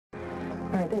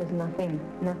All right, there's nothing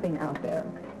out there.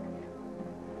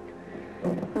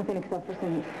 Nothing except for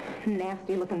some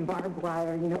nasty-looking barbed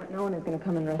wire. You know what? No one is going to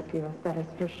come and rescue us. That is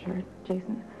for sure.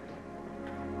 Jason,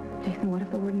 what if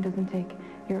the warden doesn't take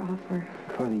your offer?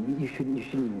 Carly, you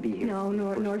shouldn't be here. No,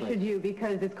 nor should you,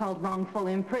 because it's called wrongful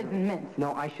imprisonment.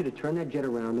 No, I should have turned that jet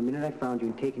around the minute I found you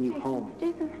and taken you home.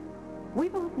 Jason, we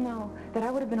both know that I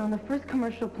would have been on the first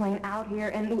commercial plane out here,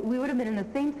 and we would have been in the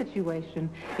same situation,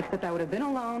 except I would have been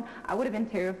alone. I would have been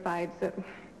terrified, so...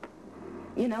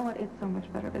 You know what? It's so much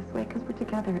better this way, because we're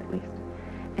together at least.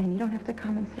 And you don't have to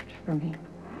come and search for me.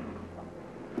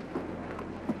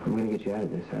 I'm going to get you out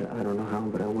of this. I don't know how,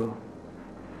 but I will.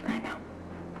 I know.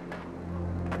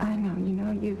 You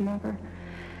know, you've never,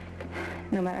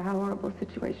 no matter how horrible a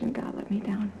situation, God let me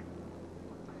down.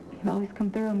 You've always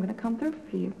come through. I'm going to come through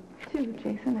for you, too,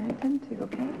 Jason. I intend to,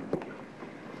 okay?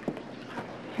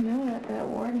 You know, that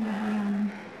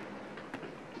warden,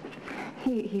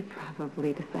 he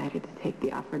probably decided to take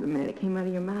the offer the minute it came out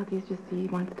of your mouth. He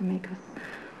wants to make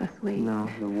us wait. No,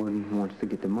 the warden wants to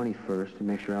get the money first to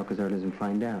make sure Alcazar doesn't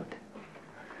find out.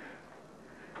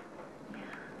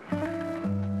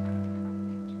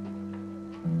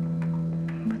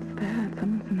 What's that?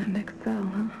 Someone's in that next cell,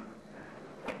 huh?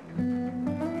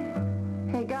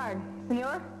 Hey, guard.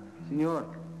 Senor? Senor.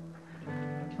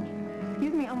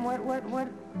 Excuse me,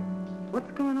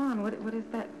 what's going on? What is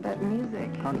that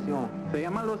music? Canción. Se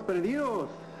llama Los Perdidos.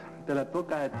 Te la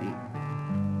toca a ti.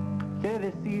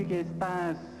 Quiere decir que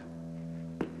estás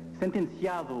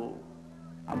sentenciado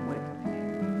a muerte.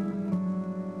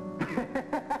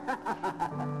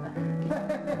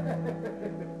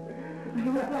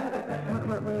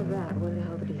 What was that? What the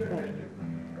hell did he say?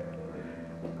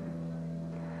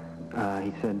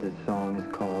 He said the song is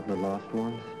called The Lost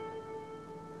Ones.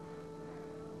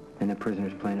 And the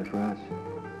prisoner's playing it for us.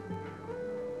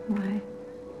 Why?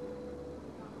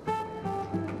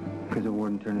 Because the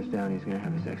warden turned us down, he's going to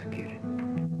have us executed.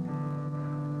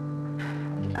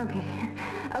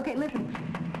 Okay, listen.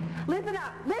 Listen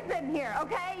up. Listen here,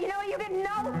 okay? You know, you get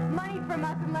no money from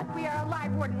us unless we are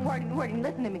alive. Warden,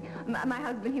 listen to me. My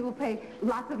husband, he will pay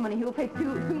lots of money. He will pay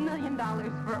 $2 million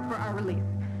for our release.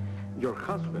 Your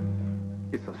husband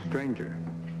is a stranger.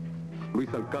 Luis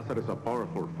Alcázar is a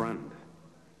powerful friend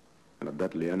and a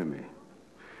deadly enemy.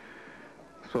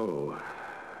 So,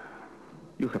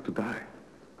 you have to die.